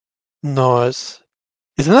Nice.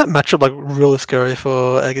 Isn't that matchup like really scary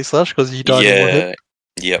for Aegislash because you die in one hit?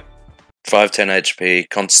 Yep. 510 HP,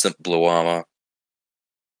 constant blue armor.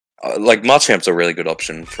 Like Machamp's a really good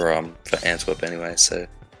option for Antwerp anyway. So.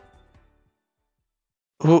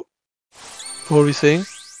 What are we seeing?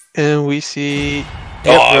 And we see.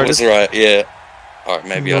 Yep, I was right. Yeah. Alright,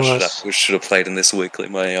 maybe nice. I should have played in this weekly.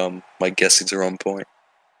 My guessings are on point.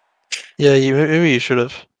 Yeah, maybe you should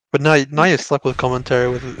have. But now you're stuck with commentary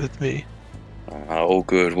with me. All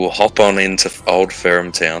good. We'll hop on into Old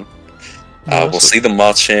Ferrum Town. Nice. We'll see the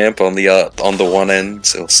Machamp on the one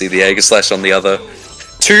end. We'll see the Aegislash on the other.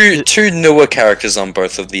 Two newer characters on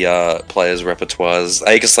both of the players' repertoires.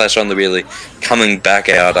 Aegislash on the really coming back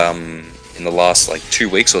out in the last like 2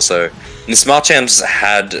 weeks or so. And this Machamp's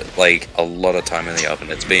had like a lot of time in the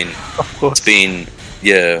oven. It's been working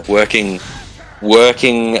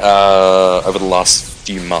over the last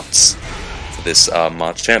few months for this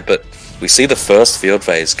Machamp. But we see the first field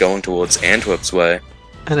phase going towards Antwerp's way.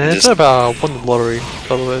 And Antwerp won the lottery,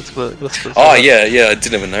 by the way. Oh yeah, I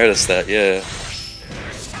didn't even notice that. Yeah.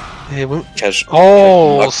 Yeah,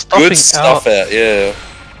 good stuff out, yeah.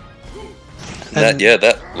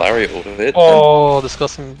 That lariat will hit. Oh,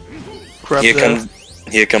 disgusting crap here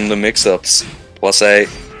come the mix-ups. +8.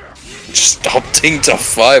 Just opting to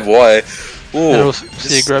 5Y. Ooh. And we'll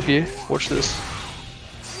see it grab you. Watch this.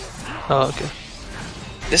 Oh, okay.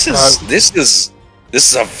 This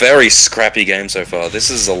is a very scrappy game so far. This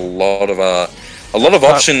is a lot of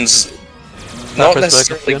options. Not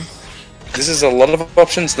necessarily. This is a lot of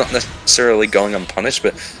options, not necessarily going unpunished,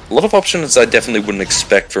 but a lot of options I definitely wouldn't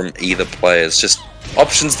expect from either players. Just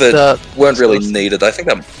options that weren't really needed. I think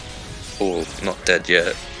I'm not dead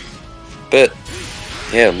yet, but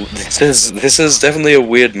yeah, this is definitely a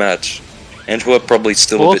weird match. Antwerp probably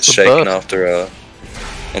still a bit shaken after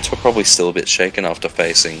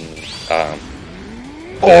facing.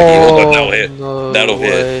 That'll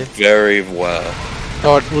hit very well.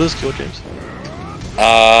 Oh, will this kill James?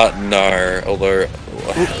 No. Although,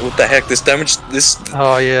 what the heck? This damage.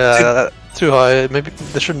 Oh yeah, too high. Maybe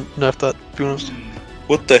they shouldn't nerf that. To be honest.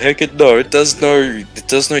 What the heck? It does no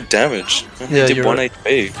damage. Yeah, it did you're 1 right.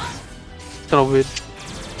 HP. It's kind of weird.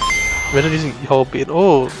 Imagine using whole beat.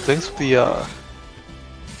 Oh, thanks for the.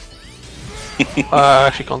 I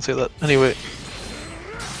actually can't say that. Anyway.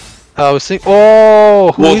 I was thinking.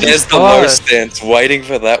 Oh, well, there's the low stance waiting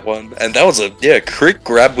for that one, and that was a crit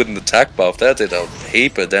grab with an attack buff. That did a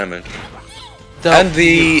heap of damage. And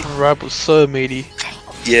the grab was so meaty.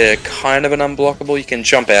 Yeah, kind of an unblockable. You can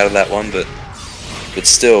jump out of that one, but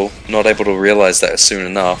still not able to realize that soon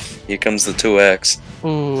enough. Here comes the 2x.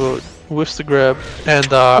 Ooh, whiffs the grab,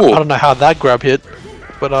 and I don't know how that grab hit,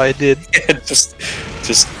 but I did. Yeah, just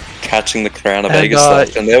catching the crown of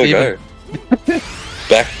Aegislash, and there we go.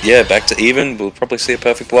 Back to even. We'll probably see a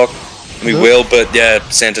perfect block. We will, but yeah,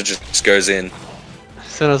 Santa just goes in.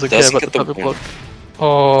 Santa doesn't care about the perfect block.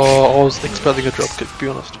 Oh, I was expecting a drop kick, to be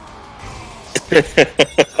honest.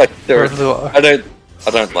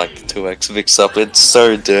 I don't like the 2x mix up. It's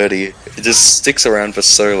so dirty. It just sticks around for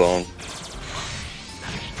so long.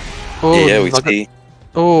 Oh, yeah, we see.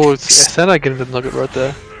 Oh, it's Santa getting the nugget right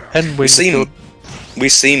there, and we see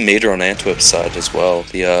meter on Antwerp's side as well.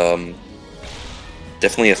 The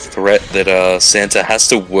definitely a threat that Santa has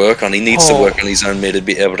to work on. He needs to work on his own meter to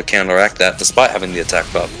be able to counteract that, despite having the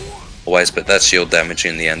attack buff always. But that shield damage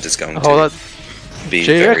in the end is going to be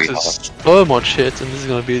very hard. Is so much hit, and this is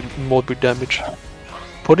going to be more big damage.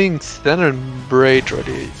 Putting Santa in rage right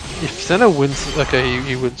here. If Santa wins, okay,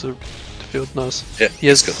 he wins the field. Nice. Yeah, he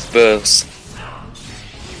has got the burst.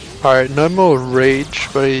 Alright, no more rage,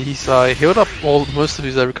 but he's healed up most of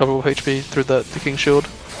his recoverable HP through the King Shield.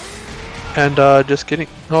 And just kidding.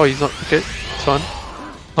 Oh, he's not. Okay, it's fine.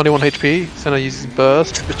 91 HP. Santa uses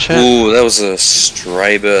burst. Ooh, that was a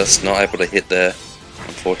stray burst. Not able to hit there.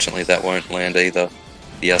 Unfortunately, that won't land either.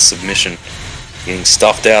 The submission getting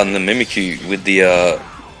stuffed out in the Mimikyu with the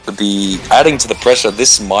adding to the pressure.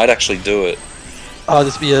 This might actually do it. I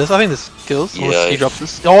think this kills. Yeah, he drops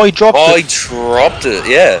this. Oh, he dropped it. Oh, he dropped it.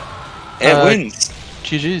 Yeah, and wins.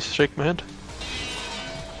 GG's, shake my hand.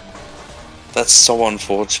 That's so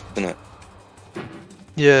unfortunate.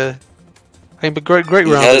 Yeah, I mean, but great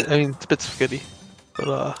round. I mean, it's a bit spaghetti,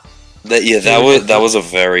 but that was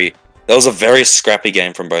a very scrappy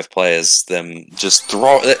game from both players. Them just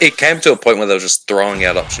it came to a point where they were just throwing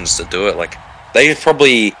out options to do it. Like they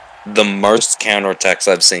probably the most counterattacks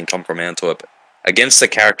I've seen come from Antwerp against a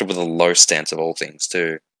character with a low stance of all things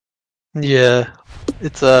too. Yeah,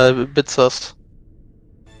 it's a bit sus.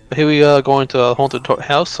 But here we are going to a haunted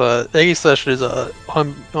house. Aegislash is a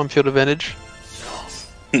home field advantage.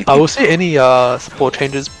 I will see any support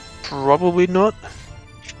changes. Probably not.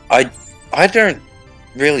 I don't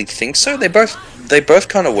really think so. They both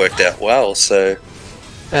kind of worked out well. So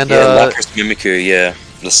And yeah, Lapras, Mimikyu, yeah,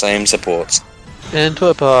 the same supports.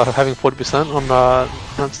 Antwerp having 40%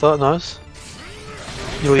 on start, nice.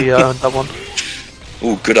 Really earned that one.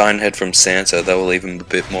 Ooh, good Iron Head from Santa. That will leave him a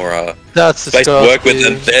bit more That's space to work with.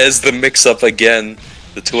 And there's the mix-up again.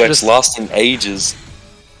 The 2X lasting ages.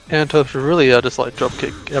 Antwerp should really just like drop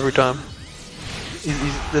kick every time.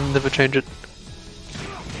 They'll never change it.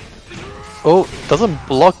 Oh, doesn't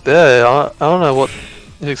block there. I don't know what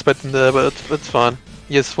he's expecting there, but it's fine.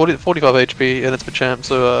 Yes, 45 HP and it's Machamp,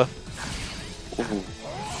 so Ooh,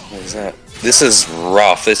 what is that? This is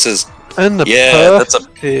rough. This is that's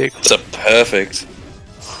a perfect.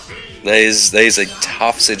 There's a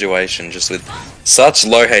tough situation just with such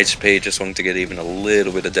low HP, just wanting to get even a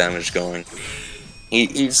little bit of damage going.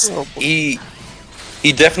 He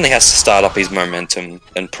definitely has to start up his momentum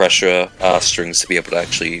and pressure strings to be able to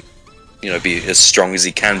actually, be as strong as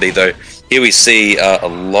he can be. Though here we see a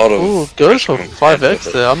lot of. Ooh, goes for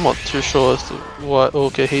 5x there. I'm not too sure as to why.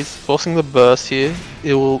 Okay, he's forcing the burst here.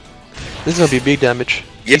 This is gonna be big damage.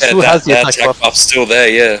 Yeah, he still has the attack buff. Still there.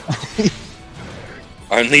 Yeah.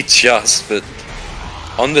 Only just, but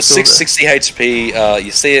on the 660 HP,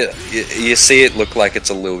 you see it look like it's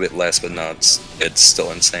a little bit less, but no, it's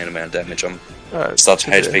still insane amount of damage on such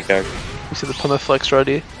an HP character. You see the Permaflex right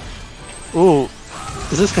here. Ooh,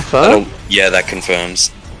 is this confirmed? Yeah, that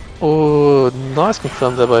confirms. Oh, nice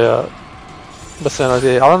confirmed there by Santa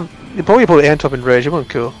there. You probably put Antwerp in rage, it won't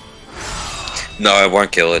kill. No, it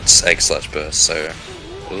won't kill, it's Aegislash burst, so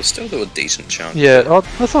it'll still do a decent chunk. Yeah,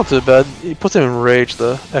 that's not too bad. He puts him in rage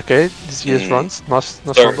though. Okay, this year's runs. Nice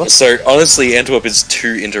so honestly, Antwerp is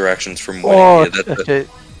 2 interactions from winning. Oh, okay.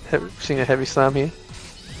 Seeing a heavy slam here.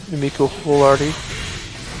 Mimikyu full already.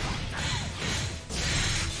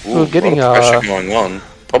 Ooh, we're getting pressure going on.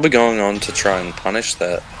 Probably going on to try and punish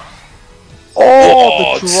that.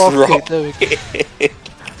 Oh, the drop kick. There we go.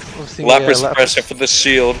 Lapras pressure for the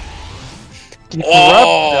shield. Can you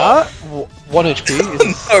grab that? 1 HP?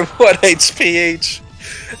 No, 1 HP each.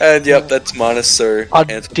 And yep, that's minus, so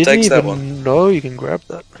Antwerp takes that one. I didn't even know you can grab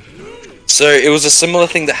that. So it was a similar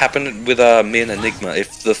thing that happened with me and Enigma.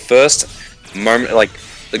 If the first moment, like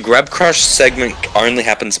the grab crush segment only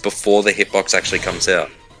happens before the hitbox actually comes out.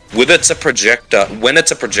 When it's a projectile,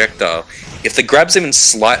 if the grab's even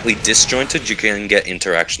slightly disjointed, you can get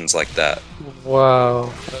interactions like that.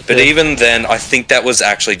 Wow. Okay. But even then, I think that was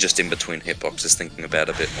actually just in between hitboxes, thinking about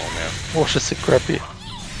it a bit more now. Watch this crappy.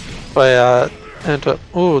 By Antwerp.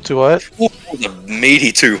 Ooh, too high. Ooh, the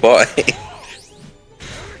meaty too high.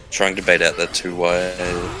 Trying to bait out that too high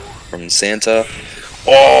from Santa.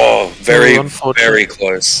 Oh, very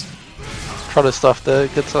close. Try to stuff there.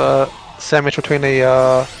 Gets a sandwich between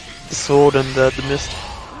the sword and the mist.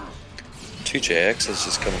 2 JX is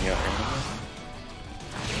just coming out right now.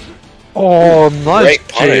 Oh, nice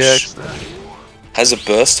JX there. Has a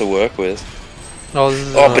burst to work with.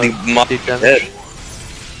 But he might be dead.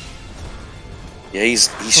 Yeah, he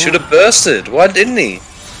should have bursted. Why didn't he?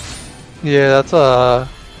 Yeah, that's a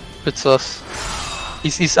bit sus. I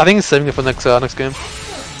think he's saving it for next game.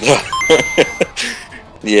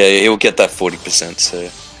 Yeah, he'll get that 40%. So.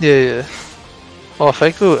 Yeah. Oh,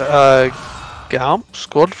 thank you, Gamp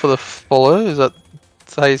squad for the follow. Is that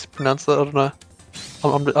how you pronounce that? I don't know.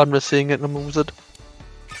 I'm just seeing it and I'm a wizard.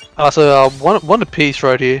 So one apiece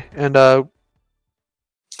right here, and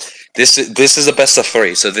this is a best of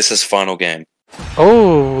 3, so this is final game.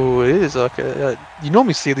 Oh, it is okay. You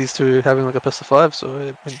normally see these two having like a best of 5,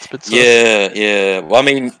 so it's a bit. Yeah. Well, I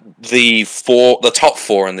mean, the top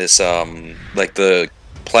 4 in this, like the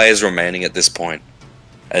players remaining at this point,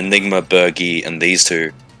 Enigma, Bergie, and these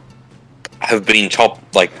two have been top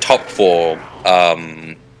 4,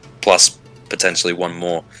 plus potentially one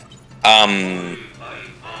more,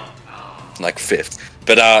 like 5th.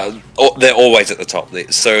 But they're always at the top.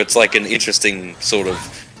 So it's like an interesting sort of.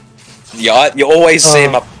 Yeah, you always see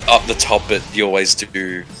them up the top, but you always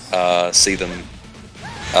do see them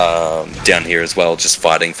down here as well, just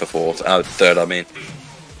fighting for 3rd. I mean,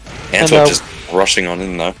 Antwerp just rushing on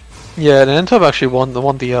in though. Yeah, and Antwerp actually won the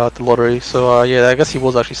lottery, so yeah, I guess he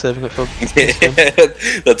was actually saving it for.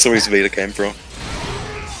 Yeah, that's where his Vita came from.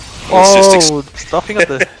 Oh, stuffing at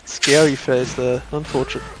the scary face there.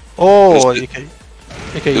 Unfortunate. Oh, okay.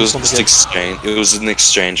 It was just exchange. It was an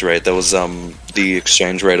exchange rate. That was the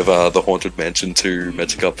exchange rate of the Haunted Mansion to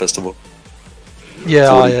Magic Cup Festival.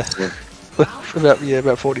 Yeah, 40.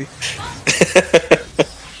 about 40.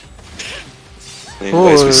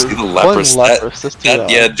 Anyways, we see the Lapras. Lapras.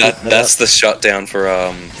 That's the shutdown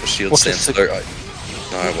for shield stance. So, no,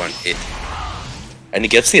 it won't hit. And he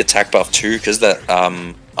gets the attack buff too, because that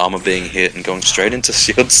armor being hit and going straight into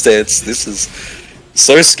shield stance. This is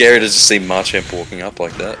so scary to just see Machamp walking up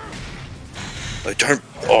like that. I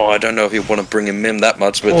don't know if you want to bring him in that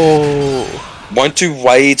much, but won't do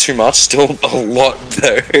way too much. Still a lot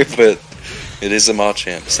though, but it is a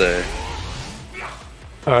Machamp, so.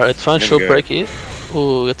 Alright, it's fine. Shield break here.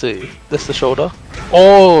 Ooh, that's the shoulder.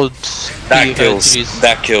 Oh, that kills.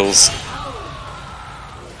 That kills.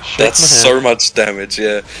 That's so much damage.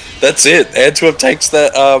 Yeah, that's it. Antwerp takes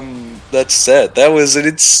that set. That was an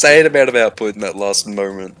insane amount of output in that last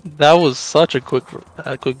moment. That was such a quick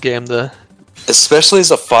game there. Especially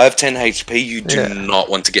as a 510 HP, you do not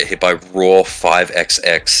want to get hit by raw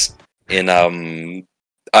 5XX in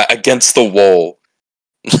against the wall.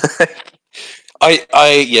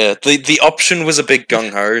 The option was a bit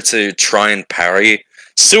gung ho to try and parry.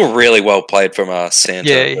 Still really well played from Santa.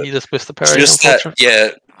 Yeah, he just missed the parry. Just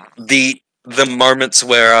that, the moments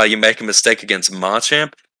where you make a mistake against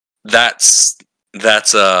Machamp, that's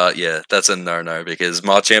a no because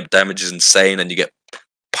Machamp damage is insane and you get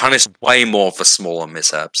punished way more for smaller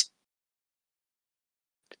mishaps.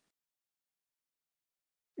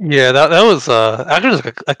 Yeah, that was actually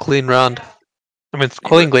just a clean round. I mean, it's a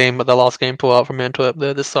clean game, but the last game pull out from Antwerp.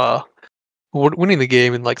 They're just winning the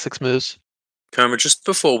game in like 6 moves. Coma, just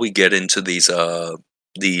before we get into these finals,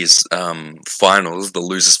 the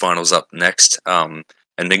losers finals up next,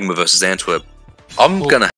 Enigma versus Antwerp, I'm gonna